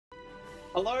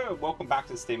Hello, welcome back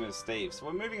to Steam with Steve. So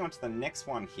we're moving on to the next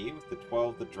one here with the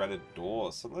 12, the Dreaded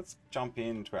Door. So let's jump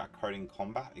into our coding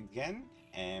combat again.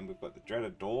 And we've got the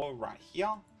Dreaded Door right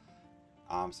here.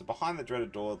 So behind the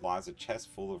Dreaded Door lies a chest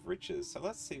full of riches. So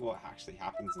let's see what actually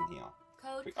happens in here.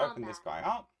 Code If we combat. open this guy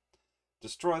up,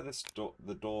 destroy this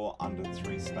the door under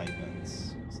 3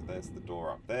 statements. So there's the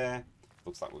door up there.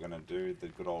 Looks like we're going to do the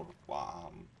good old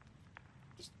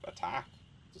just attack.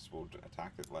 We'll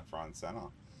attack it left, right, and center.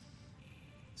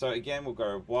 So again, we'll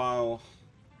go while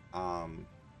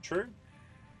true.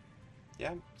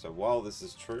 Yeah, so while this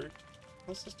is true,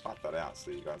 let's just type that out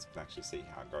so you guys can actually see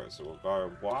how it goes. So we'll go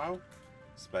while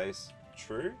space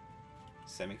true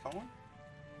semicolon.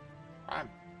 Right.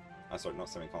 Oh, sorry, not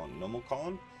semicolon, normal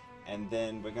colon. And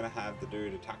then we're going to have the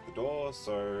dude attack the door.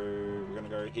 So we're going to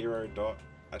go hero dot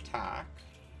attack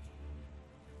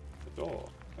the door.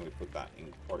 And we put that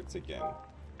in quotes again.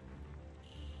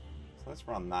 So let's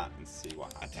run that and see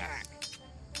what happens.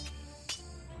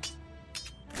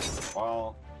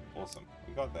 Well, awesome.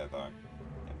 We got there though. And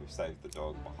we've saved the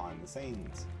dog behind the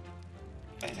scenes.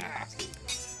 Fantastic.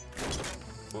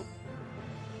 Whoop.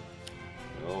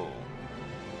 Oh.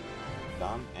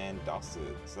 Done and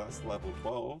dusted. So that's level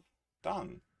 12.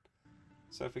 Done.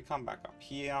 So if we come back up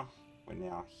here, we're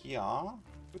now here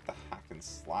with the hack and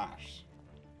slash.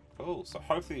 Cool, so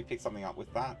hopefully you pick something up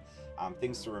with that.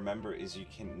 Things to remember is you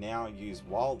can now use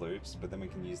while loops, but then we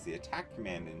can use the attack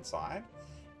command inside.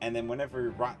 And then whenever we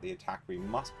write the attack, we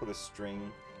must put a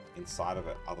string inside of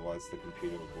it, otherwise the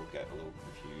computer will get a little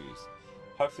confused.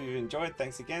 Hopefully you enjoyed.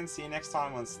 Thanks again. See you next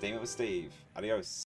time on Steam It with Steve. Adios.